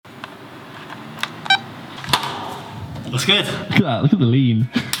Looks good. Look at that, look at the lean.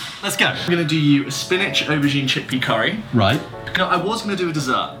 Let's go. I'm gonna do you a spinach aubergine chickpea curry. Right. No, I was gonna do a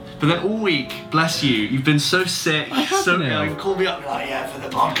dessert, but then all week, bless you, you've been so sick, so you called me up, and like, yeah, for the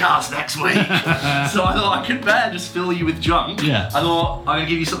podcast next week. So I thought I couldn't bear just fill you with junk. Yeah. I thought I'm gonna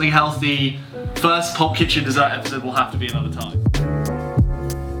give you something healthy. First Pop Kitchen dessert episode will have to be another time.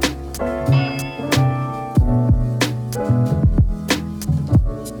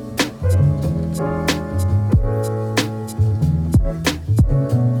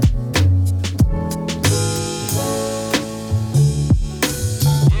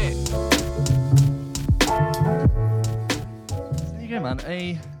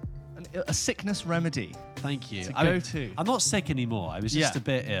 A sickness remedy. Thank you. To go to. I'm not sick anymore. I was just Yeah. a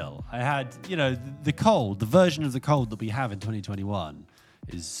bit ill. I had, the cold, the version of the cold that we have in 2021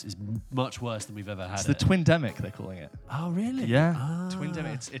 is much worse than we've ever had. It's the twindemic, they're calling it. Oh, really? Yeah. Ah.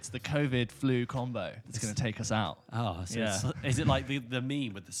 Twindemic. It's the COVID flu combo that's going to take us out. Oh, so Yeah. is it like the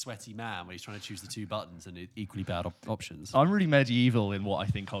meme with the sweaty man where he's trying to choose the two buttons and equally bad options? I'm really medieval in what I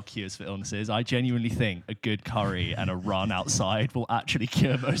think are cures for illnesses. I genuinely think a good curry and a run outside will actually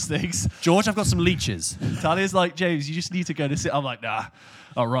cure most things. George, I've got some leeches. Talia's like, James, you just need to go to sit. I'm like, nah,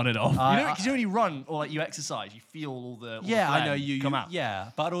 I'll run it off. Because when you run or like you exercise, you feel all the I know phlegm come out.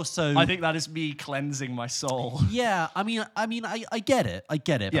 Yeah, but also I think that is me cleansing my soul. Yeah, I get it. I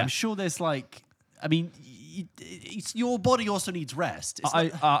get it. But Yeah. I'm sure there's your body also needs rest. It's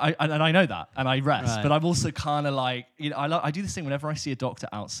I know that, and I rest, Right. but I'm also kind of like, I do this thing whenever I see a doctor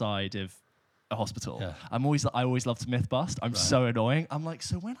outside of a hospital. Yeah. I always love to myth bust. I'm so annoying. I'm like,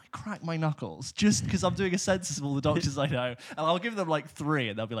 so when I crack my knuckles, just because I'm doing a census of all the doctors I know, and I'll give them like 3,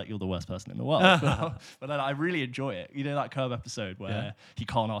 and they'll be like, you're the worst person in the world. But then I really enjoy it. You know that Curb episode where he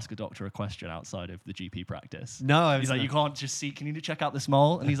can't ask a doctor a question outside of the GP practice. No, he's like, you can't just see. Can you check out this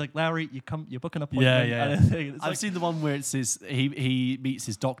mole? And he's like, Larry, you're booking an appointment. Yeah. I've I've seen the one where it's he meets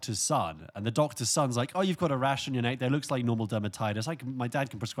his doctor's son, and the doctor's son's like, "Oh, you've got a rash on your neck. That looks like normal dermatitis. My dad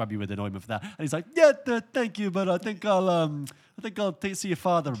can prescribe you with an ointment for that." And he's like, "Yeah, thank you, but I think I'll see your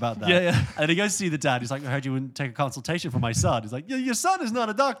father about that." Yeah. And he goes to see the dad. He's like, "I heard you wouldn't take a consultation for my son." He's like, "Yeah, your son is not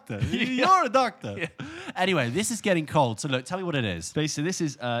a doctor. You're a doctor." Yeah. Anyway, this is getting cold. So look, tell me what it is. Basically, this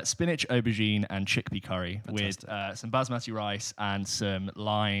is spinach, aubergine, and chickpea curry Fantastic. with some basmati rice and some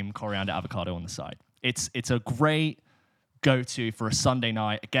lime, coriander, avocado on the side. It's a great go-to for a Sunday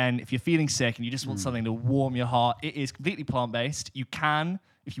night. Again, if you're feeling sick and you just want something to warm your heart, it is completely plant-based. You can,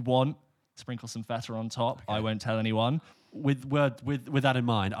 if you want, sprinkle some feta on top. Okay. I won't tell anyone. With that in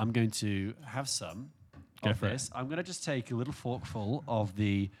mind, I'm going to have some Go of for this. I'm going to just take a little forkful of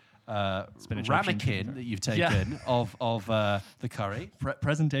the Spinach ramekin that you've taken of the curry.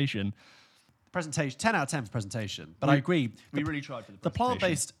 Presentation. Presentation, 10 out of 10 for presentation. But I agree. We really tried for the The presentation.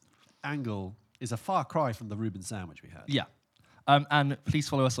 plant-based angle is a far cry from the Reuben sandwich we had. Yeah. And please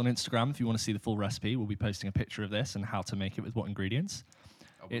follow us on Instagram if you want to see the full recipe. We'll be posting a picture of this and how to make it with what ingredients.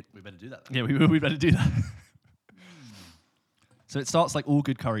 We better do that then. Yeah, we better do that. So it starts like all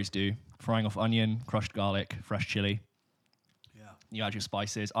good curries do, frying off onion, crushed garlic, fresh chili. Yeah. You add your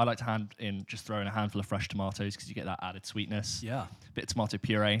spices. I like to just throw in a handful of fresh tomatoes because you get that added sweetness. Yeah. Bit of tomato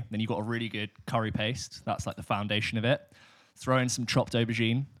puree. Then you've got a really good curry paste. That's like the foundation of it. Throw in some chopped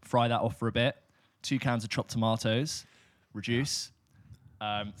aubergine. Fry that off for a bit. 2 cans of chopped tomatoes. Reduce.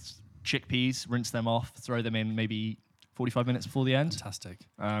 Chickpeas. Rinse them off. Throw them in maybe 45 minutes before the end. Fantastic.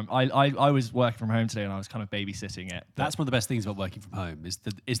 I was working from home today and I was kind of babysitting it. That's one of the best things about working from home is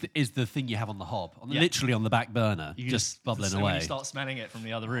the thing you have on the hob, Yeah. literally on the back burner, You just bubbling so away. When you start smelling it from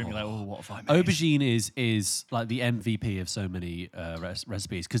the other room, you're like, oh, what have I made? Aubergine is like the MVP of so many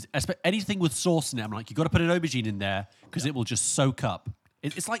recipes because anything with sauce in it, I'm like, you got to put an aubergine in there because it will just soak up.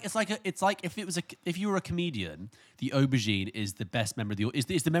 It's like if you were a comedian, the aubergine is the best member of the is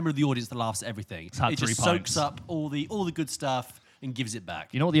the member of the audience that laughs at everything. had It 3 just pints. soaks up all the good stuff and gives it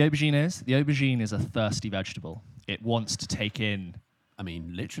back. You know what the aubergine is? The aubergine is a thirsty vegetable. It wants to take in. I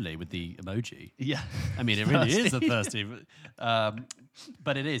mean, literally with the emoji. Yeah. I mean, it really is a thirsty,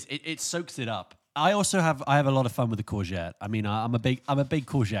 but it is. It soaks it up. I have a lot of fun with the courgette. I mean, I'm a big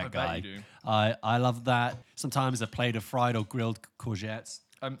courgette guy. bet you do. I love that. Sometimes a plate of fried or grilled courgettes.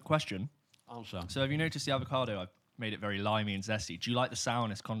 Question. Also, So have you noticed the avocado? I've made it very limey and zesty. Do you like the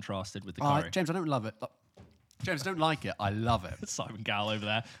sourness contrasted with the curry? James, I don't love it. James, I don't like it. I love it. Simon Gal over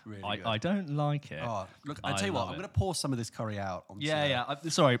there. Really good. I don't like it. Oh, look, I tell you what, I'm going to pour some of this curry out. Onto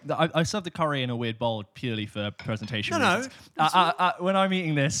Sorry, I served the curry in a weird bowl purely for presentation No, reasons. When I'm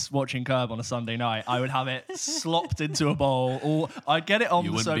eating this, watching Curb on a Sunday night, I would have it slopped into a bowl, or I'd get it on You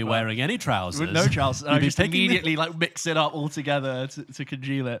the wouldn't be sofa wearing any trousers. with no trousers, and You'd I be just picking immediately like mix it up all together to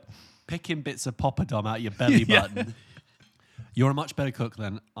congeal it. picking bits of poppadom out your belly Yeah. button. You're a much better cook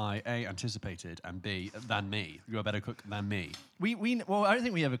than I A, anticipated, and B, than me. You're a better cook than me. Well, I don't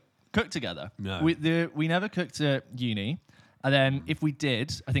think we ever cooked together. No. We never cooked at uni. And then if we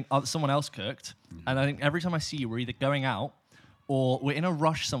did, I think someone else cooked. And I think every time I see you, we're either going out or we're in a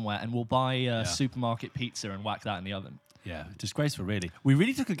rush somewhere and we'll buy a supermarket pizza and whack that in the oven. Yeah, disgraceful, really. We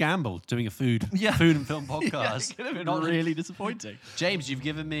really took a gamble doing a food and film podcast. Yeah, it could have been really disappointing. James, you've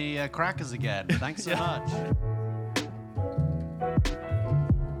given me crackers again. Thanks so much.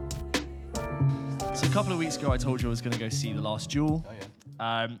 So a couple of weeks ago, I told you I was going to go see The Last Duel. Oh,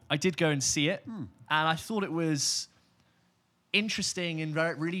 yeah. I did go and see it, and I thought it was interesting and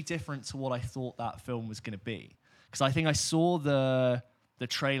really different to what I thought that film was going to be. Because I think I saw the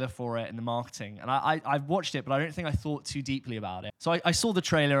trailer for it and the marketing, and I watched it, but I don't think I thought too deeply about it. So I saw the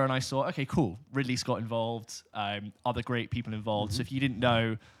trailer and I saw, okay, cool, Ridley Scott involved, other great people involved. So if you didn't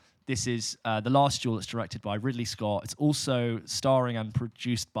know, this is The Last Duel. It's directed by Ridley Scott. It's also starring and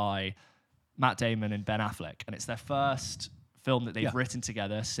produced by Matt Damon and Ben Affleck, and it's their first film that they've written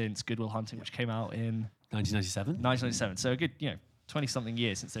together since Good Will Hunting, which came out in 1997. So a good, 20-something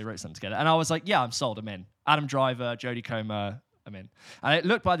years since they wrote something together. And I was like, yeah, I'm sold. I'm in. Adam Driver, Jodie Comer, I'm in. And it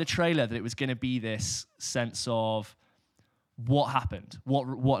looked by the trailer that it was going to be this sense of what happened,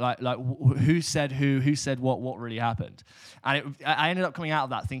 who said who said what really happened. And I ended up coming out of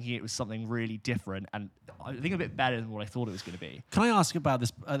that thinking it was something really different and I think a bit better than what I thought it was going to be. Can I ask about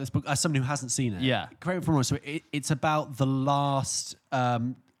this book as someone who hasn't seen it? Yeah. Correct me if I'm wrong. So it's about the last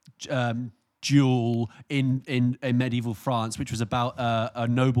duel in medieval France, which was about a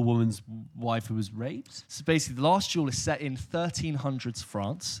noblewoman's wife who was raped. So basically, The Last Duel is set in 1300s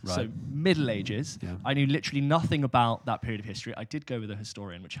France, so Middle Ages. Yeah. I knew literally nothing about that period of history. I did go with a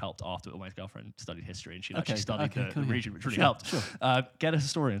historian, which helped after my girlfriend studied history, and she actually studied the region, which really helped. Sure. Get a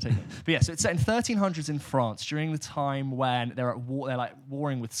historian, take it. But yeah, so it's set in 1300s in France during the time when they're at war. They're like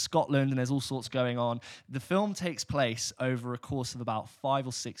warring with Scotland, and there's all sorts going on. The film takes place over a course of about 5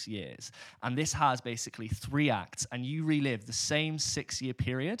 or 6 years, and this has basically 3 acts, and you relive the same 6-year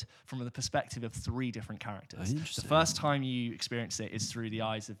period from the perspective of 3 different characters. The first time you experience it is through the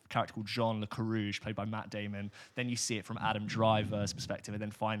eyes of a character called Jean Le Carrouge, played by Matt Damon. Then you see it from Adam Driver's perspective, and then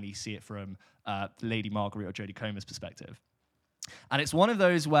finally you see it from Lady Marguerite or Jodie Comer's perspective. And it's one of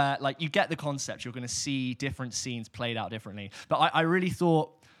those where, like, you get the concept. You're going to see different scenes played out differently. But I really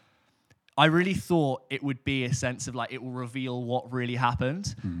thought it would be a sense of like it will reveal what really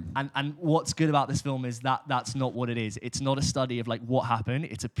happened. And what's good about this film is that that's not what it is. It's not a study of like what happened.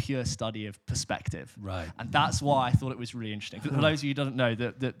 It's a pure study of perspective. Right. And that's why I thought it was really interesting. For those of you who don't know,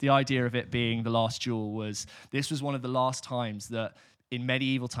 the idea of it being The Last Duel was this was one of the last times that in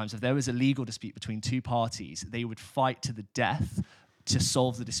medieval times, if there was a legal dispute between 2 parties, they would fight to the death to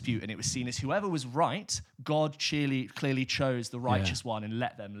solve the dispute, and it was seen as whoever was right, God clearly chose the righteous one and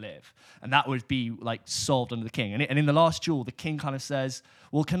let them live, and that would be like solved under the king. And in The Last Duel, the king kind of says,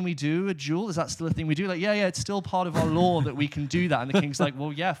 "Well, can we do a duel? Is that still a thing we do?" Like, yeah, it's still part of our law that we can do that. And the king's like,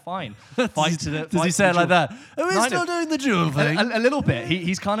 "Well, yeah, fine." Does he say it like that? Are we still doing the duel thing? A little bit.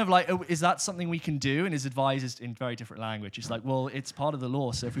 He's kind of like, "Oh, is that something we can do?" And his advisor's in very different language. It's like, "Well, it's part of the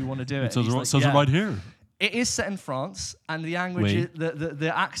law, so if we want to do it." It says it right here. It is set in France, and the language,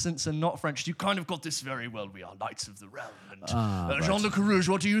 the accents are not French. You kind of got this very well. We are knights of the realm. And Jean Le Carrouge,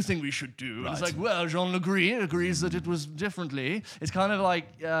 what do you think we should do? And it's like, well, Jean Le Carrouge agrees that it was differently. It's kind of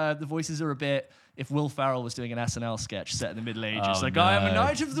like the voices are a bit. If Will Ferrell was doing an SNL sketch set in the Middle Ages, I am a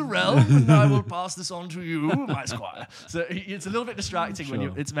knight of the realm, and I will pass this on to you, my squire. So it's a little bit distracting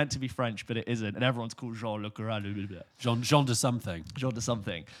when it's meant to be French, but it isn't, and everyone's called Jean Le Carrouge. Jean does something. Jean does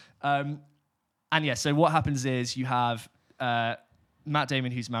something. And yeah, so what happens is you have Matt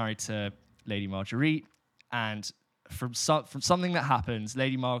Damon, who's married to Lady Marguerite, and from something that happens,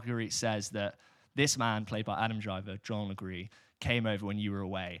 Lady Marguerite says that this man, played by Adam Driver, Jean Le Carrouge, came over when you were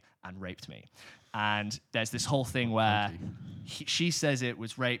away and raped me. And there's this whole thing where she says it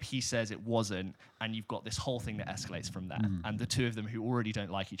was rape, he says it wasn't, and you've got this whole thing that escalates from there. And the two of them, who already don't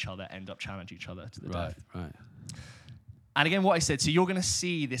like each other, end up challenging each other to the death. Right. And again, what I said, so you're going to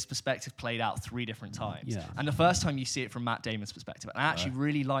see this perspective played out 3 different times. Yeah. And the first time you see it from Matt Damon's perspective. And I actually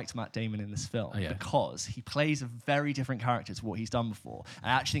really liked Matt Damon in this film because he plays a very different character to what he's done before. And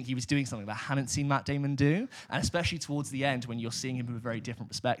I actually think he was doing something that I hadn't seen Matt Damon do. And especially towards the end, when you're seeing him from a very different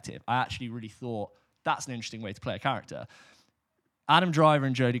perspective, I actually really thought that's an interesting way to play a character. Adam Driver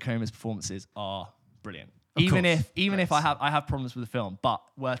and Jodie Comer's performances are brilliant. Even if I have problems with the film, but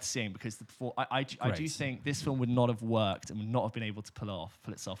worth seeing because I do think this film would not have worked and would not have been able to pull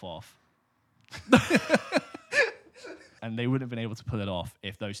itself off. And they wouldn't have been able to pull it off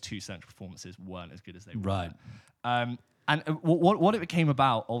if those 2 central performances weren't as good as they were. Right. And what it became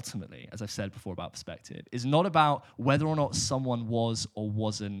about ultimately, as I've said before about perspective, is not about whether or not someone was or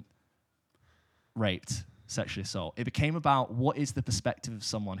wasn't raped, sexually assault. It became about what is the perspective of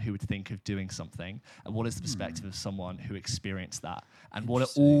someone who would think of doing something, and what is the perspective of someone who experienced that, and what are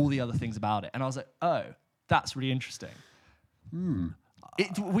all the other things about it. And I was like, oh, that's really interesting.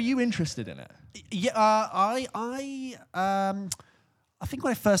 Were you interested in it? Yeah, I think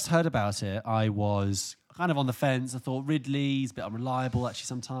when I first heard about it, I was kind of on the fence. I thought Ridley's a bit unreliable actually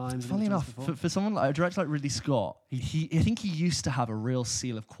sometimes. Funny enough, for someone like a director like Ridley Scott, I think he used to have a real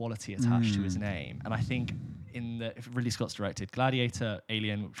seal of quality attached to his name. And I think if Ridley Scott's directed Gladiator,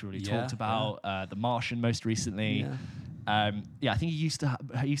 Alien, which we already talked about, The Martian most recently. I think he used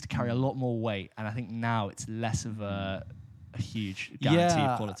to carry a lot more weight, and I think now it's less of a huge guarantee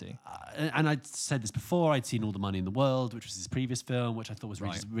of quality. And I'd said this before. I'd seen All the Money in the World, which was his previous film, which I thought was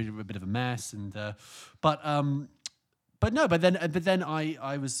really a bit of a mess. And but then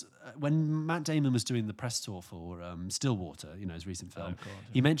I was when Matt Damon was doing the press tour for Stillwater, his recent film.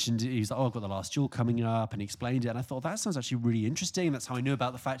 He mentioned he was like, I've got The Last Duel coming up, and he explained it, and I thought that sounds actually really interesting. That's how I knew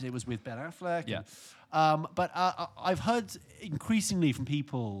about the fact that it was with Ben Affleck. Yeah. But I've heard increasingly from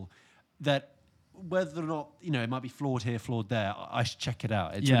people that whether or not it might be flawed here, flawed there, I should check it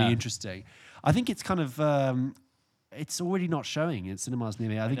out. It's really interesting. I think it's kind of it's already not showing in cinemas near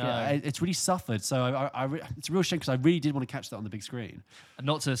me. I think it's really suffered. So it's a real shame because I really did want to catch that on the big screen. And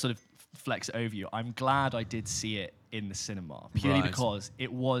not to sort of flex it over you, I'm glad I did see it in the cinema purely because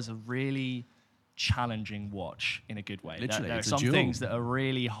it was a really challenging watch in a good way. Literally, there are some things that are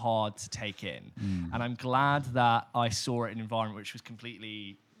really hard to take in, and I'm glad that I saw it in an environment which was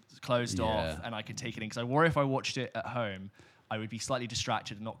completely closed off and I could take it in, because I worry if I watched it at home I would be slightly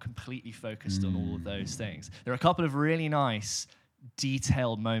distracted and not completely focused on all of those things. There are a couple of really nice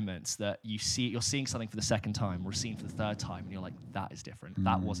detailed moments that you're seeing something for the second time or a scene for the third time and you're like, that is different.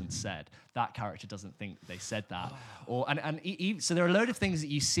 That wasn't said. That character doesn't think they said that. So there are a load of things that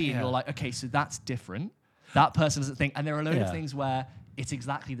you see and you're like, okay, so that's different. That person doesn't think. And there are a load of things where it's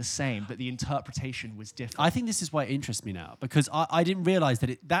exactly the same, but the interpretation was different. I think this is why it interests me now, because I didn't realize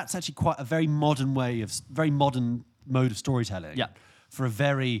that that's actually quite a very modern mode of storytelling for a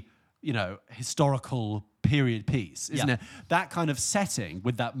very, historical period piece, isn't it? That kind of setting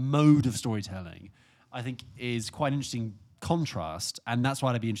with that mode of storytelling, I think is quite an interesting contrast, and that's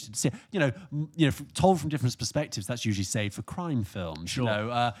why I'd be interested to see. Told from different perspectives, that's usually saved for crime films.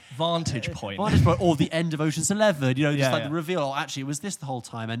 Sure. Vantage point, or the end of Ocean's 11. The reveal. Oh, actually, it was this the whole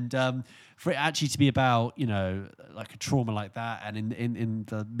time, and for it actually to be about like a trauma like that, and in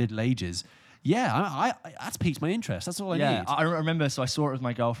the Middle Ages. Yeah, that's piqued my interest. That's all I need. I remember, so I saw it with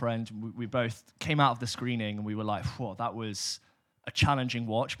my girlfriend. We both came out of the screening and we were like, whoa, that was a challenging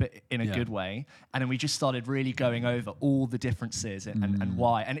watch, but in a good way. And then we just started really going over all the differences and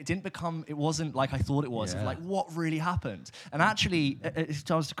why. And it wasn't like I thought it was, of like what really happened. And actually,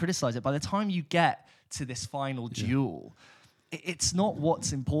 if I was to criticize it, by the time you get to this final duel, it's not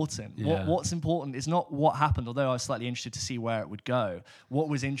what's important. What's important is not what happened, although I was slightly interested to see where it would go. What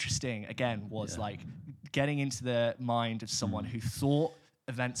was interesting, again, was like getting into the mind of someone who thought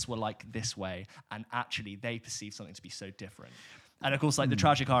events were like this way, and actually they perceived something to be so different. And of course, like the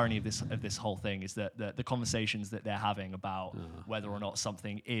tragic irony of this whole thing is that the conversations that they're having about whether or not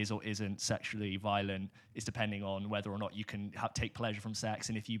something is or isn't sexually violent is depending on whether or not you can take pleasure from sex.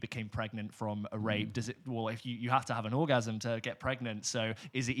 And if you became pregnant from a rape, if you have to have an orgasm to get pregnant, so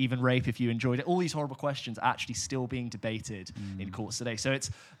is it even rape if you enjoyed it? All these horrible questions actually still being debated in courts today. So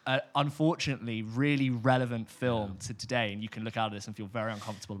it's unfortunately really relevant film to today, and you can look out at this and feel very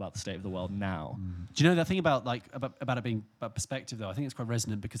uncomfortable about the state of the world now. Do you know that thing about it being about perspective, though? I think it's quite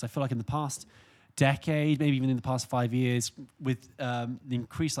resonant because I feel like in the past decade, maybe even in the past 5 years, with the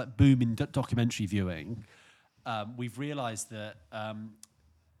increased boom in documentary viewing, we've realised that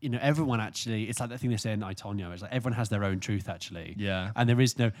everyone actually, it's like that thing they say in I, Tonya, it's like everyone has their own truth actually. Yeah. And there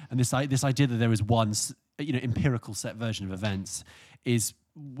is no, and this idea that there is one empirical set version of events is,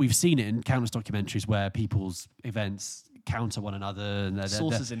 we've seen it in countless documentaries where people's events counter one another, and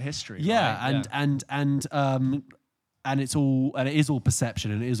sources in history. Right? And it is all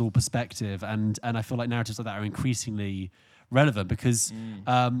perception and it is all perspective, and I feel like narratives like that are increasingly relevant because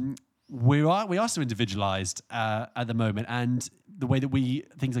we are so individualized at the moment, and the way that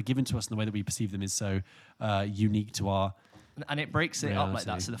things are given to us and the way that we perceive them is so unique to our And it breaks it up like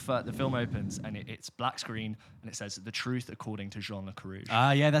that. Reality. So the film opens and it's black screen and it says the truth according to Jean Le Carrouge.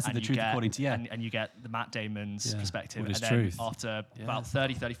 That's And the you truth get- according to And you get the Matt Damon's perspective. with his and then truth. after about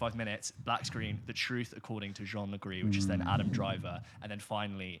 30, 35 minutes, black screen, the truth according to Jean Le Carrouge, which is then Adam Driver. And then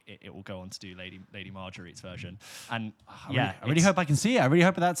finally, it will go on to do Lady Marguerite's version. And I really hope I can see it. I really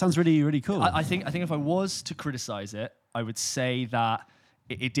hope that sounds really, really cool. I think if I was to criticize it, I would say that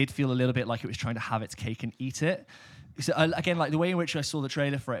it did feel a little bit like it was trying to have its cake and eat it. So, again, like the way in which I saw the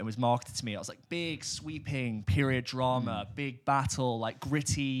trailer for it and was marketed to me, I was like, big, sweeping, period drama, big battle, like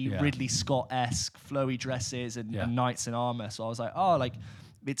gritty, Ridley Scott-esque, flowy dresses and knights in armor. So I was like, oh, like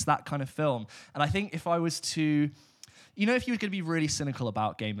it's that kind of film. And I think if I was to, you know, if you were going to be really cynical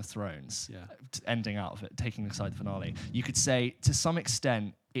about Game of Thrones, ending out of it, taking aside the finale, you could say to some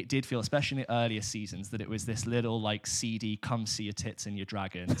extent, it did feel, especially in the earlier seasons, that it was this little like seedy, come see your tits and your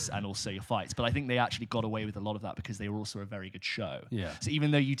dragons and also your fights. But I think they actually got away with a lot of that because they were also a very good show. Yeah. So even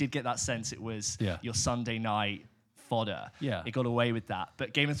though you did get that sense it was your Sunday night fodder, it got away with that.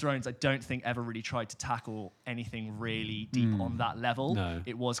 But Game of Thrones, I don't think ever really tried to tackle anything really deep on that level. No.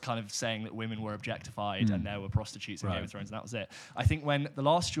 It was kind of saying that women were objectified and there were prostitutes in Game of Thrones, and that was it. I think when The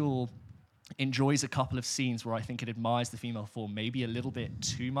Last Duel enjoys a couple of scenes where I think it admires the female form maybe a little bit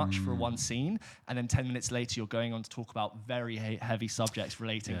too much for one scene, and then 10 minutes later you're going on to talk about very heavy subjects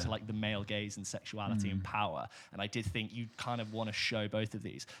relating to like the male gaze and sexuality and power, and I did think you kind of want to show both of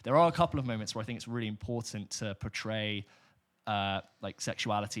these. There are a couple of moments where I think it's really important to portray like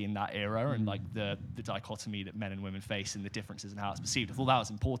sexuality in that era and like the dichotomy that men and women face and the differences in how it's perceived. I thought that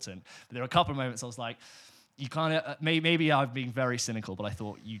was important, but there are a couple of moments I was like, you kind of maybe I'm being very cynical, but I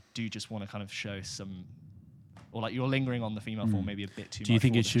thought you do just want to kind of show some, or like you're lingering on the female form maybe a bit too much. Do you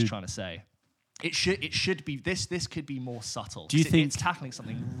think it should? Trying to say it should be this could be more subtle. Do you think it's tackling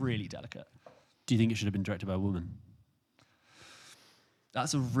something really delicate? Do you think it should have been directed by a woman?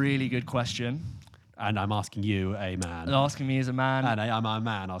 That's a really good question. And I'm asking you, a man. And asking me as a man, And I'm a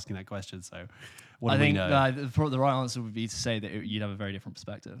man asking that question. So, what I do we think know? the right answer would be to say that you'd have a very different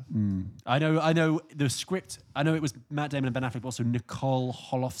perspective. I know the script. I know it was Matt Damon and Ben Affleck, but also Nicole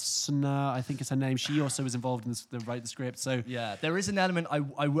Holofcener, I think is her name. She also was involved in the write the script. So Yeah, there is an element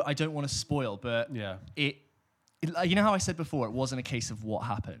I don't want to spoil, but it you know how I said before, it wasn't a case of what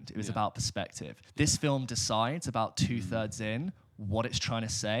happened. It was about perspective. This film decides about 2/3 in what it's trying to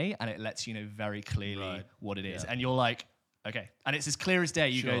say, and it lets you know very clearly what it is. And you're like, okay. And it's as clear as day.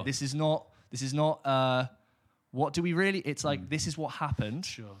 You go, this is not what do we really? It's like this is what happened.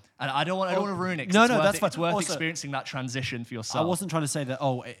 Sure. And I don't want to ruin it. 'Cause No, it's no, worth that's it. fine. It's worth Also, experiencing that transition for yourself. I wasn't trying to say that.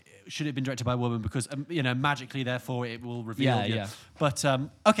 Should it have been directed by a woman because magically, therefore, it will reveal. Yeah. But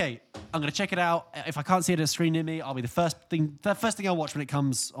okay, I'm gonna check it out. If I can't see it at a screen near me, I'll be the first thing I'll watch when it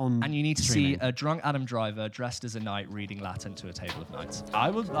comes on. And you need to streaming. see a drunk Adam Driver dressed as a knight reading Latin to a table of knights.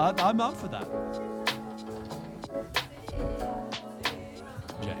 I'm up for that.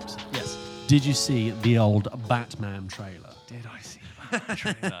 James. Yes. Did you see the old Batman trailer? Did I see that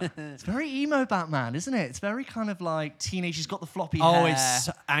trailer? It's very emo Batman, isn't it? It's very kind of like teenage. He's got the floppy hair. Oh, it's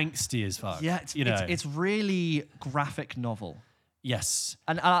angsty as fuck. Yeah, it's really graphic novel. Yes.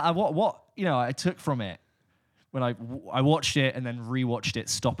 And what I took from it when I watched it and then rewatched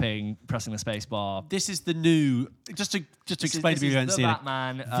it, pressing the space bar. This is the new. Just to explain to me, you haven't seen it.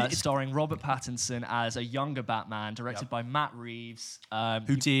 Batman, starring Robert Pattinson as a younger Batman, directed by Matt Reeves,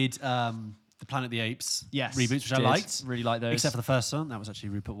 Who did the Planet of the Apes reboots, which I did. liked. Really like those. Except for the first one, that was actually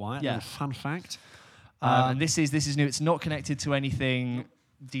Rupert Wyatt. Yeah. Little fun fact. And this is new. It's not connected to anything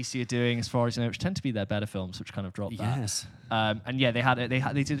DC are doing, as far as you know, which tend to be their better films, which kind of dropped that. Yes. And yeah,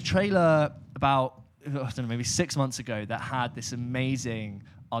 they did a trailer about I don't know, maybe 6 months ago that had this amazing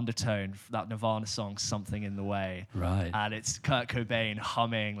undertone, that Nirvana song, Something in the Way. Right. And it's Kurt Cobain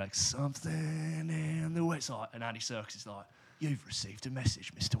humming like something in the way. It's like, and Andy Serkis is like, "You've received a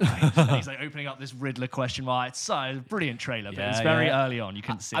message, Mr. Wayne." And he's like opening up this Riddler question mark. It's so a brilliant trailer, but it's very early on. You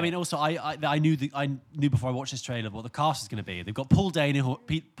couldn't see I mean, also, I knew before I watched this trailer what the cast is going to be. They've got Paul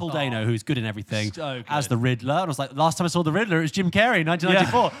Dano, who's good in everything, So good. as the Riddler. And I was like, last time I saw the Riddler, it was Jim Carrey in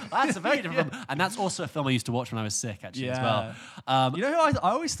 1994. That's a very different film. And that's also a film I used to watch when I was sick, actually, as well. You know who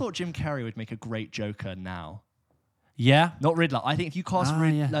I always thought Jim Carrey would make a great Joker now? Yeah. Not Riddler. I think if you cast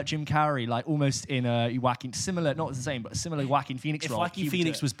yeah. Jim Carrey, like almost in a Joaquin, similar, not the same, but a similar Joaquin Phoenix If role. Joaquin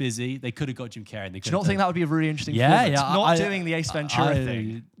Phoenix was busy, they could have got Jim Carrey. And they Do you not think that would be a really interesting Yeah, film? yeah, Not I- doing the Ace Ventura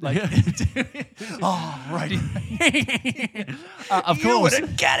thing. Like, oh, right. Of You course.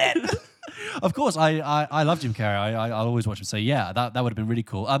 wouldn't get it. Of course, I love Jim Carrey. I'll always watch him. So yeah, that would have been really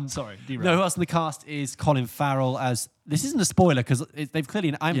cool. Sorry, no, derailed. who else in the cast is Colin Farrell as? This isn't a spoiler because they've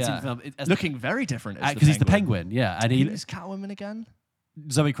clearly. I haven't seen the film. Looking very different Because he's the Penguin. Yeah, and Who's Catwoman again?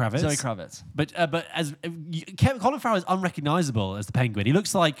 Zoe Kravitz. Zoe Kravitz. But Colin Farrell is unrecognizable as the Penguin. He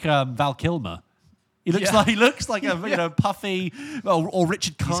looks like Val Kilmer. He looks like a puffy or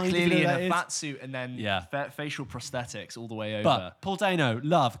Richard He's Kind. clearly in a fat suit and then Yeah. facial prosthetics all the way over. But Paul Dano,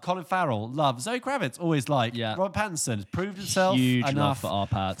 love. Colin Farrell, love. Zoe Kravitz, always like. Yeah. Robert Pattinson has proved himself Huge love enough. for our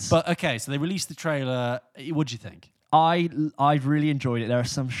Pats. But okay, so they released the trailer. What do you think? I really enjoyed it. There are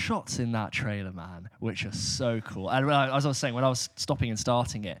some shots in that trailer, man, which are so cool. And as I was saying, when I was stopping and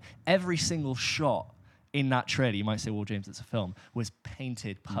starting it, every single shot in that trailer, you might say, well, James, it's a film, was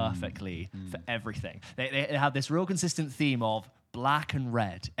painted perfectly for everything. They had this real consistent theme of black and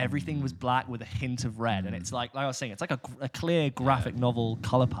red. Everything was black with a hint of red. And it's like I was saying, it's like a clear graphic novel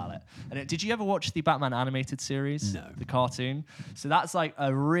color palette. And did you ever watch the Batman animated series? No. The cartoon? So that's like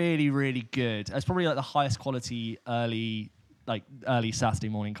a really, really good, it's probably like the highest quality early Saturday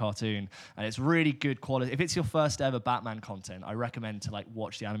morning cartoon, and it's really good quality. If it's your first ever Batman content, I recommend to like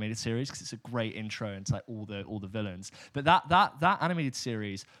watch the animated series because it's a great intro into like all the villains. But that animated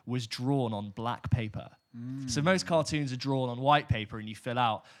series was drawn on black paper. So most cartoons are drawn on white paper and you fill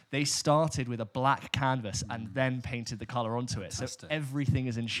out. They started with a black canvas and then painted the color onto it. Fantastic. So everything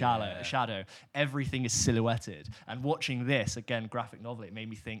is in shadow. Everything is silhouetted. And watching this, again, graphic novel, it made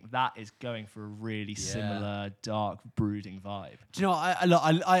me think that is going for a really similar, dark, brooding vibe. Do you know?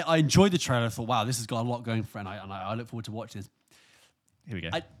 I enjoyed the trailer. I thought, wow, this has got a lot going for it, and I look forward to watching this. Here we go.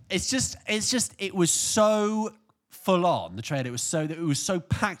 It was so full on. The trailer, it was so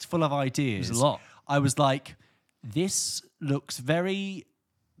packed full of ideas. It was a lot. I was like, this looks very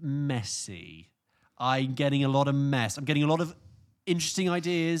messy. I'm getting a lot of mess. I'm getting a lot of interesting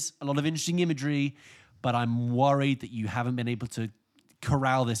ideas, a lot of interesting imagery, but I'm worried that you haven't been able to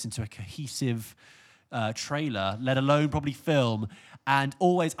corral this into a cohesive trailer, let alone probably film. And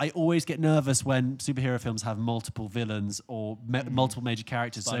I always get nervous when superhero films have multiple villains or multiple major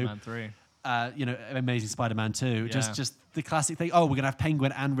characters. Spider-Man 3. Amazing Spider-Man 2. Yeah. Just the classic thing. Oh, we're going to have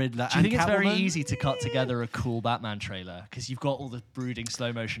Penguin and Riddler Do you and think it's very Catwoman? easy to cut together a cool Batman trailer? Because you've got all the brooding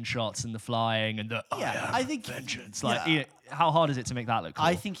slow motion shots and the flying and the I think vengeance. How hard is it to make that look cool?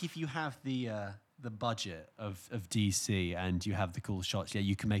 I think if you have the budget of DC and you have the cool shots,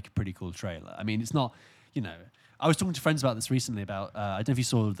 you can make a pretty cool trailer. I mean, it's not, I was talking to friends about this recently about, I don't know if you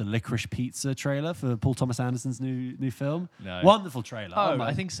saw the Licorice Pizza trailer for Paul Thomas Anderson's new film. No. Wonderful trailer.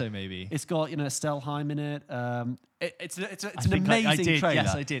 I think so, maybe. It's got, Estelle Haim in it. It's an I amazing did. trailer.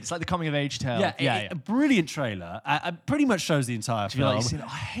 Yes, I did. It's like the coming of age tale. A brilliant trailer. Pretty much shows the entire Do you feel film. like you've seen it? I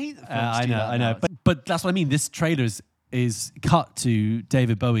hate the films I do know, that I know. now. But that's what I mean. This trailer is cut to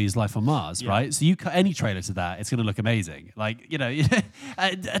David Bowie's Life on Mars, right? So you cut any trailer to that, it's going to look amazing.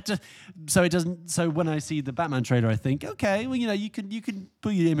 So it doesn't. So when I see the Batman trailer, I think, okay, well, you can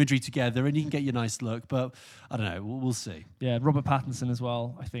put your imagery together and you can get your nice look. But I don't know. We'll see. Yeah, Robert Pattinson as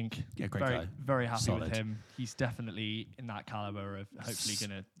well, I think. Yeah, great very, guy. Very happy Solid. with him. He's definitely in that caliber of hopefully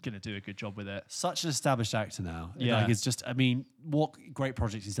gonna do a good job with it. Such an established actor now. Yeah. It's just. I mean, what great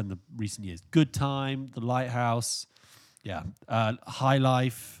projects he's done in the recent years. Good Time, The Lighthouse. Yeah, High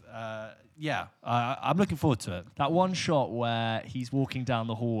Life. I'm looking forward to it. That one shot where he's walking down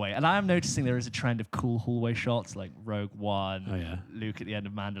the hallway, and I am noticing there is a trend of cool hallway shots like Rogue One, Oh, yeah. Luke at the end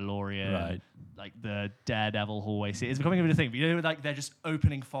of Mandalorian, Right. like the Daredevil hallway scene. It's becoming a bit of a thing, but like they're just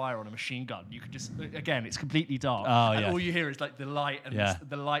opening fire on a machine gun. You can just, again, it's completely dark. Oh, and yeah. all you hear is like the light, and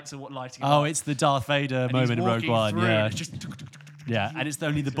the lights are what lighting Oh, up. it's the Darth Vader And he's moment in Rogue walking One. through, Yeah, and it's just yeah, and it's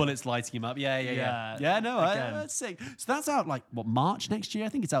only the bullets lighting him up. Yeah. Yeah, No, again. that's sick. So that's out March next year? I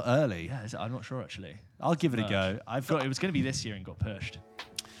think it's out early. Yeah, I'm not sure actually. I'll give it a March. go. I've got It was going to be this year and got pushed.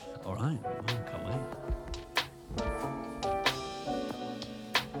 All right. Well, can't wait.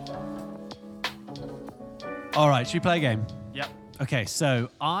 All right. Should we play a game? Yep. Okay.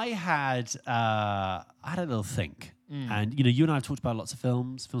 So I had a little think, and you and I have talked about lots of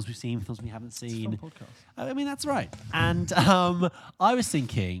films we've seen, films we haven't seen. It's a fun podcast. I mean, that's right. And I was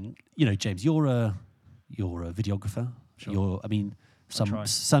thinking, James, you're a videographer. Sure. try.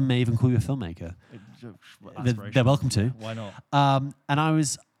 Some may even call you a filmmaker. They're welcome to. Why not? And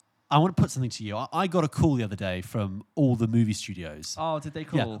I want to put something to you. I got a call the other day from all the movie studios. Oh, did they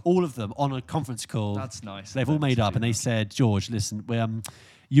call? Yeah, all of them on a conference call. That's nice. They've all made up, and they said, "George, listen,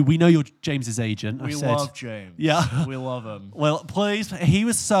 we know you're James's agent." We I said, love James. Yeah. We love him. Well, please. He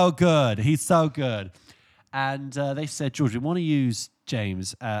was so good. He's so good. And they said, George, we want to use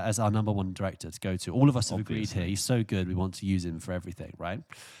James as our number one director to go to. All of us have agreed Obviously. here. He's so good. We want to use him for everything, right?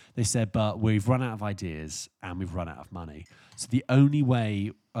 They said, but we've run out of ideas and we've run out of money. So the only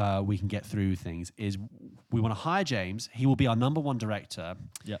way we can get through things is we want to hire James. He will be our number one director.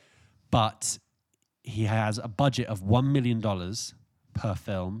 Yeah. But he has a budget of $1 million per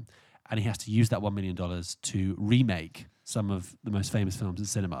film, and he has to use that $1 million to remake some of the most famous films in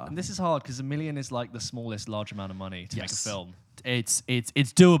cinema. And this is hard because $1 million is like the smallest large amount of money to make a Yes. film. It's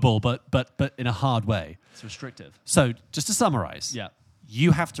doable, but in a hard way. It's restrictive. So just to summarize, Yeah.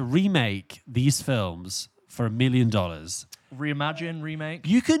 you have to remake these films for $1 million. Reimagine, remake.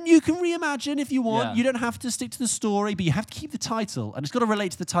 You can reimagine if you want. Yeah. You don't have to stick to the story, but you have to keep the title, and it's got to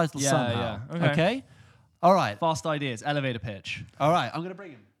relate to the title Yeah, somehow. yeah. Okay. All right. Fast ideas. Elevator pitch. All right. I'm going to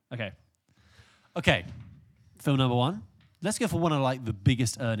bring him. Okay. Okay. Film number one. Let's go for one of like the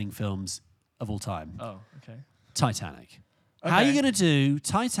biggest earning films of all time. Oh, okay. Titanic. How are you Okay. going to do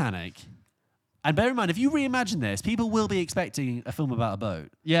Titanic? And bear in mind, if you reimagine this, people will be expecting a film about a boat.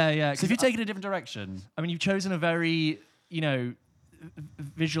 Yeah, yeah. So if you take it a different direction, I mean, you've chosen a very,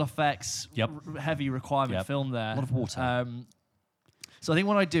 visual effects Yep. heavy requirement Yep. film there. A lot of water. So I think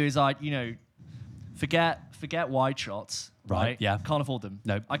what I do is forget wide shots. Right. yeah. Can't afford them.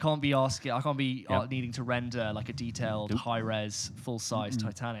 Nope. I can't be asking. I can't be Yep. needing to render like a detailed, Nope. high-res, full-size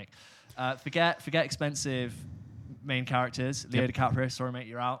Titanic. Forget expensive main characters. Leo Yep. DiCaprio, sorry mate,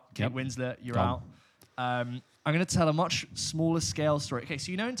 you're out. Kate Yep. Winslet, you're Gone. out. I'm going to tell a much smaller scale story. Okay,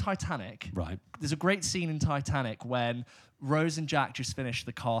 so in Titanic, right? there's a great scene in Titanic when Rose and Jack just finished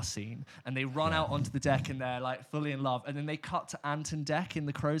the car scene and they run out onto the deck and they're like fully in love, and then they cut to Anton Deck in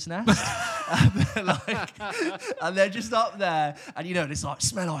the crow's nest and they're just up there and it's like,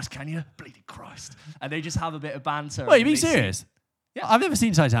 smell ice, can you? Bleeding Christ. And they just have a bit of banter. Wait, you and being they sing- serious? Yeah. I've never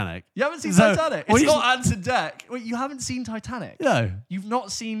seen Titanic. You haven't seen So, Titanic? what It's do you- not Anton Deck. Wait, you haven't seen Titanic? No. You've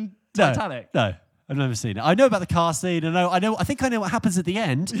not seen No. Titanic? No. I've never seen it. I know about the car scene. I think I know what happens at the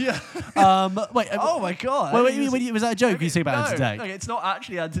end. Yeah. Wait. Oh my God. Was that a joke? You say about Anton Deck? Okay, it's not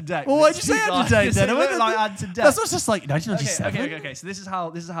actually Anton Deck. Well, but why'd it's you say two Anton guys. Deck They then? look like Anton Deck. That's not just like 1997. Okay. So this is how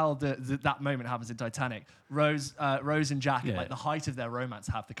that moment happens in Titanic. Rose and Jack, Yeah. at like the height of their romance,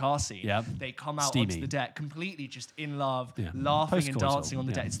 have the car scene. Yeah. They come out Steamy. onto the deck, completely just in love, Yeah. laughing and Post-coital, dancing on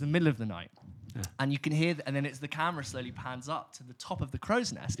the yeah. deck. It's the middle of the night. Yeah. And you can hear, and then it's the camera slowly pans up to the top of the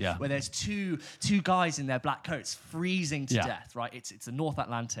crow's nest, Yeah. where there's two guys in their black coats freezing to Yeah. death. Right, it's the North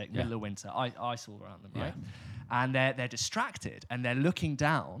Atlantic, middle Yeah. of winter, ice all around them. Right, Yeah. and they're distracted and they're looking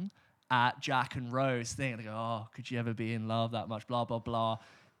down at Jack and Rose thing, and they go, "Oh, could you ever be in love that much?" Blah blah blah,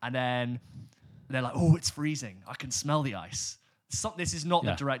 and then they're like, "Oh, it's freezing. I can smell the ice." This is not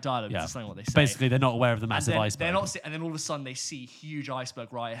Yeah. the direct dialogue. Yeah. This is something what they say. Basically, they're not aware of the massive and then iceberg. They're not, and then all of a sudden they see huge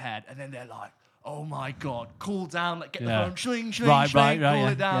iceberg right ahead, and then they're like, "Oh my God, cool down, like get Yeah. the phone, shling, Right, cool yeah,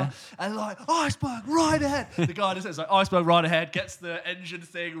 it down," yeah. and like, "Iceberg right ahead." The guy just says like, "Iceberg right ahead," gets the engine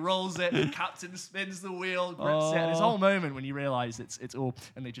thing, rolls it, the captain spins the wheel, grips it, and this whole moment when you realise it's all,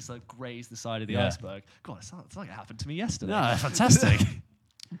 and they just like graze the side of the Yeah. iceberg. God, it's like it happened to me yesterday. No, fantastic.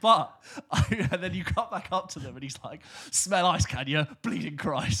 But and then you come back up to them and he's like, "Smell ice, can you? Bleeding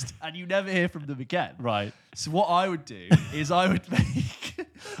Christ!" And you never hear from them again. Right. So what I would do is I would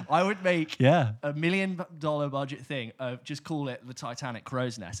make Yeah. $1 million budget thing of just call it the Titanic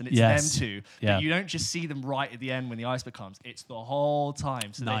crow's nest, and it's Yes. them two. Yeah. But you don't just see them right at the end when the iceberg comes. It's the whole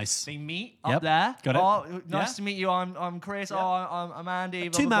time. So Nice. they meet Yep. up there. Got it. Oh, nice Yeah. to meet you. I'm Chris. Yep. Oh, I'm Andy.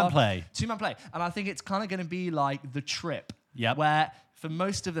 Blah, Two-man blah, blah. play. Two-man play. And I think it's kind of going to be like The Trip. Yep. Where for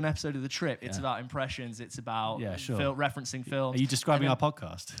most of an episode of The Trip, it's Yeah. about impressions. It's about Yeah, sure. referencing films. Are you describing And our then-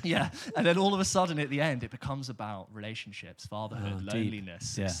 podcast? Yeah, and then all of a sudden at the end, it becomes about relationships, fatherhood, Oh, deep.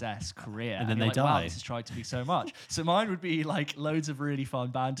 loneliness, Yeah. success, career. And then you're they like, wow, die. this has tried to be so much. So mine would be like loads of really fun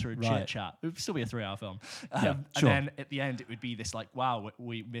banter and Right. chit chat. It would still be a 3-hour film. Yeah, sure. And then at the end, it would be this like, wow,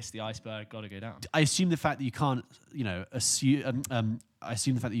 we missed the iceberg, got to go down. I assume the fact that you can't, assume. I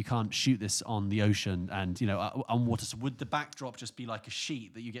assume the fact that you can't shoot this on the ocean and on water. So would the backdrop just be like a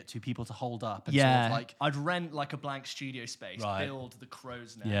sheet that you get two people to hold up? And Yeah, Sort of like, I'd rent like a blank studio space, Right. build the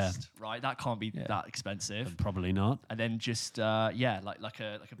crow's Yeah. nest, right? That can't be that expensive. probably not. And then just like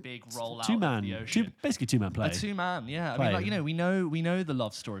a big rollout of Two-man. the ocean. Basically two-man play. A two-man, yeah. I Play. mean, like, we know the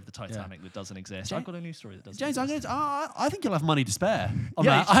love story of the Titanic that doesn't exist. I've got a new story that doesn't James, exist. I think you'll have money to spare on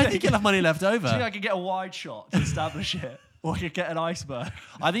Yeah, that. you I should. think you'll have money left over. Do you think I could get a wide shot to establish it? Or I could get an iceberg?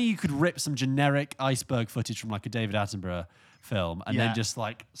 I think you could rip some generic iceberg footage from like a David Attenborough film and Yeah. then just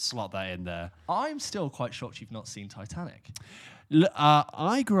like slot that in there. I'm still quite shocked you've not seen Titanic.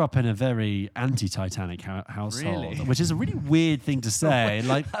 I grew up in a very anti-Titanic household, Really? which is a really weird thing to say.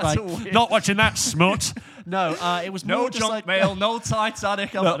 like a weird- not watching that smut. No, it was No more just junk like mail, no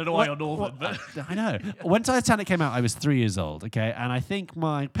Titanic. I don't know why you're Northern, but I know. When Titanic came out, I was 3 years old, okay? And I think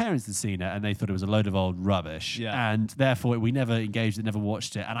my parents had seen it and they thought it was a load of old rubbish. Yeah. And therefore, we never engaged it, never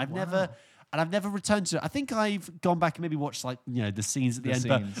watched it. And I've never returned to it. I think I've gone back and maybe watched, like, the scenes at the end.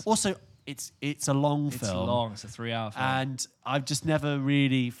 scenes. But also, it's a long it's film. long. It's a 3-hour film. And I've just never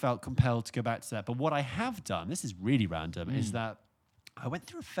really felt compelled to go back to that. But what I have done, this is really random, is that I went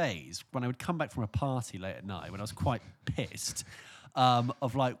through a phase when I would come back from a party late at night when I was quite pissed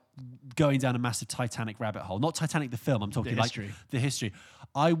of like going down a massive Titanic rabbit hole. Not Titanic the film, I'm talking The history. like the history.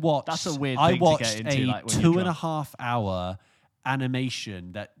 I watched That's a weird I thing to watched get into, a like, when you're 2.5 hour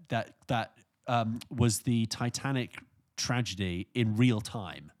animation that was the Titanic tragedy in real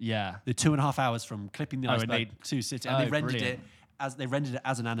time. yeah. The 2.5 hours from clipping the and iceberg to city, and they rendered brilliant. it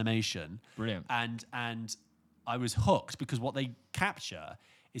as an animation. Brilliant. And I was hooked because what they capture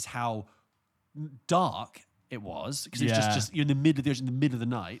is how dark it was because it's Yeah. just you're in the middle of the ocean, in the middle of the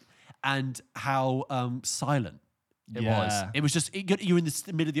night, and how silent it was. Yeah. It was just you're in the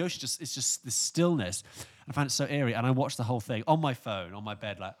middle of the ocean. It's just the stillness. I found it so eerie, and I watched the whole thing on my phone, on my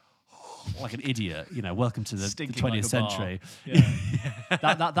bed, like an idiot. Welcome to the Stinking 20th like a bar. century.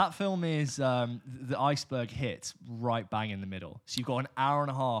 Yeah. that film is the iceberg hits right bang in the middle. So you've got an hour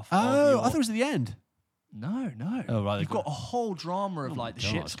and a half. Oh, of your, I thought it was at the end. No. Oh, right, You've they've got a whole drama of like the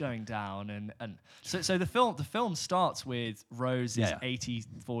God. ships going down, and so the film starts with Rose is Yeah.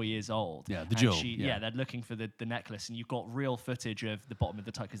 84 years old. Yeah, the and jewel, She, yeah. they're looking for the necklace, and you've got real footage of the bottom of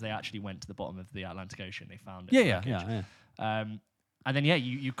the because they actually went to the bottom of the Atlantic Ocean. They found it. Yeah. And then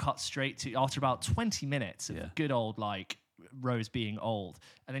you cut straight to after about 20 minutes of Yeah. good old like Rose being old,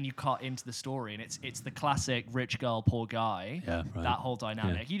 and then you cut into the story, and it's the classic rich girl, poor guy. Yeah, right. That whole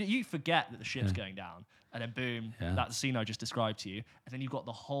dynamic. You forget that the ship's going down, and then boom, Yeah. that scene I just described to you, and then you've got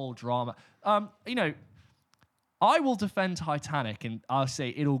the whole drama. I will defend Titanic, and I'll say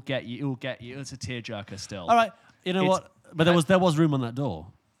it'll get you. It's a tearjerker still. All right. You know It's- what? But there was room on that door.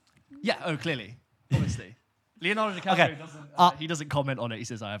 Yeah. Oh, clearly, obviously. Leonardo DiCaprio Okay, he doesn't comment on it. He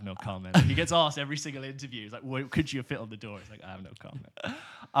says, "I have no comment." He gets asked every single interview. He's like, "Could you fit on the door?" He's like, "I have no comment."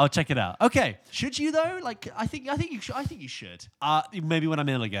 I'll check it out. Okay. Should you though? Like, I think you should. I think you should. Maybe when I'm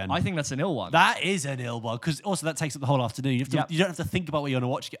ill again. I think that's an ill one. That is an ill one because also that takes up the whole afternoon. You Yep. don't have to think about what you're going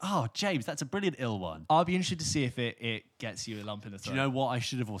to watch. You go, oh, James, that's a brilliant ill one. I'll be interested to see if it gets you a lump in the Do throat. you know what I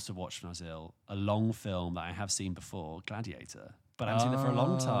should have also watched when I was ill? A long film that I have seen before, Gladiator. But I haven't seen it for a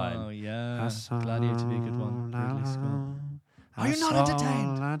long time. Oh yeah, Gladiator to be a good one. Ridley Scott. Are you not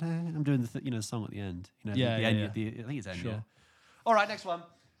entertained? I'm doing the song at the end. Yeah, the yeah, end. yeah. I think it's end. Sure. Yeah. All right, next one.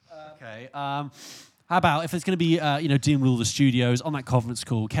 Okay. How about if it's going to be dealing with all the studios on that conference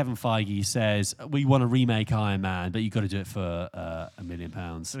call? Kevin Feige says we want to remake Iron Man, but you got to do it for £1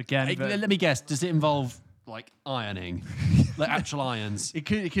 million. So again, let me guess. Does it involve like ironing, like actual irons? it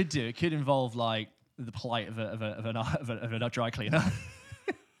could involve like the plight of a dry cleaner.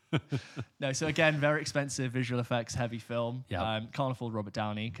 No, so again, very expensive visual effects heavy film. Yeah. Can't afford Robert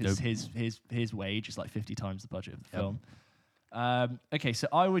Downey because Nope. his wage is like 50 times the budget of the film. Okay, so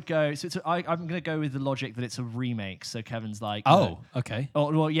I would go. I'm going to go with the logic that it's a remake. So Kevin's like, Okay.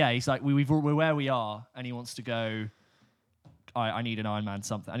 oh well, yeah. He's like, we're where we are, and he wants to go. I need an Iron Man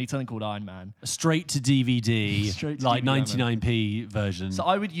something. I need something called Iron Man. Straight to DVD, Straight to like DVD, 99p version. So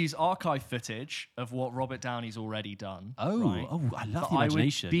I would use archive footage of what Robert Downey's already done. right? I love But the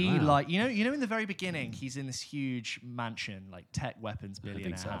imagination. I would be Wow. like, in the very beginning, he's in this huge mansion, like tech weapons I billionaire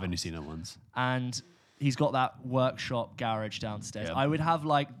think so. I've only seen it once. and he's got that workshop garage downstairs. Yeah. I would have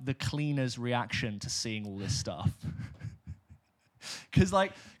like the cleaner's reaction to seeing all this stuff. Because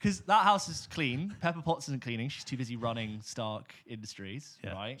that house is clean. Pepper Potts isn't cleaning. She's too busy running Stark Industries,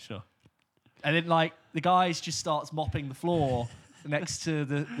 right? Sure. And then like the guy just starts mopping the floor next to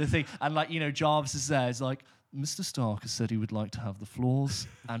the thing. And like, Jarvis is there. It's like, Mr. Stark has said he would like to have the floors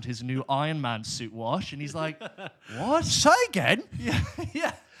and his new Iron Man suit washed. And he's like, what? Say again? Yeah.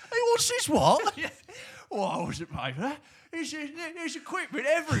 Hey, what's this? What? Yeah. Oh, I wasn't paid for that. There's equipment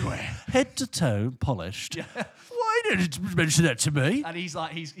everywhere. Head to toe, polished. Why didn't you mention that to me? And he's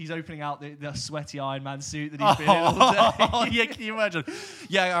like, he's opening out the sweaty Iron Man suit that he's been in all day. Yeah, can you imagine?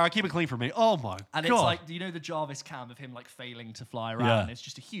 Yeah, all right, keep it clean for me. Oh my And god! it's like, the Jarvis cam of him like failing to fly around? Yeah. It's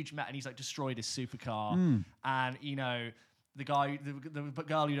just a huge and he's like destroyed his supercar. And the guy, the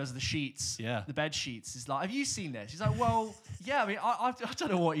girl who does the sheets, Yeah. the bed sheets, is like, have you seen this? He's like, well, yeah. I mean, I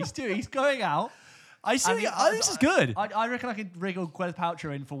don't know what he's doing. He's going out. I see. This is good. I reckon I could wriggle Gwyneth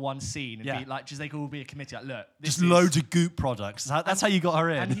Paltrow in for one scene and Yeah. be like, just they could all be a committee. Like, look, this Just is, loads of Goop products. That's how you got her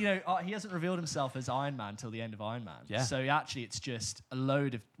in. And he hasn't revealed himself as Iron Man till the end of Iron Man. Yeah. So actually, it's just a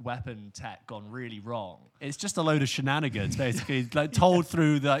load of weapon tech gone really wrong. It's just a load of shenanigans, basically, like told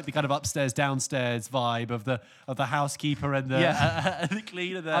through the kind of upstairs downstairs vibe of the housekeeper and the, the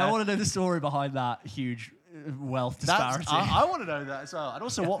cleaner there. I want to know the story behind that huge wealth disparity. I want to know that as well. And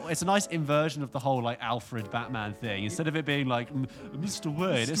also, it's a nice inversion of the whole like Alfred Batman thing. Instead of it being like Mr.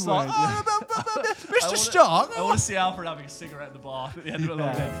 Wade, it's like Wade, Mr. Stark. I want to see Alfred having a cigarette in the bath at the end of a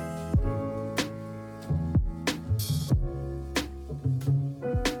long day.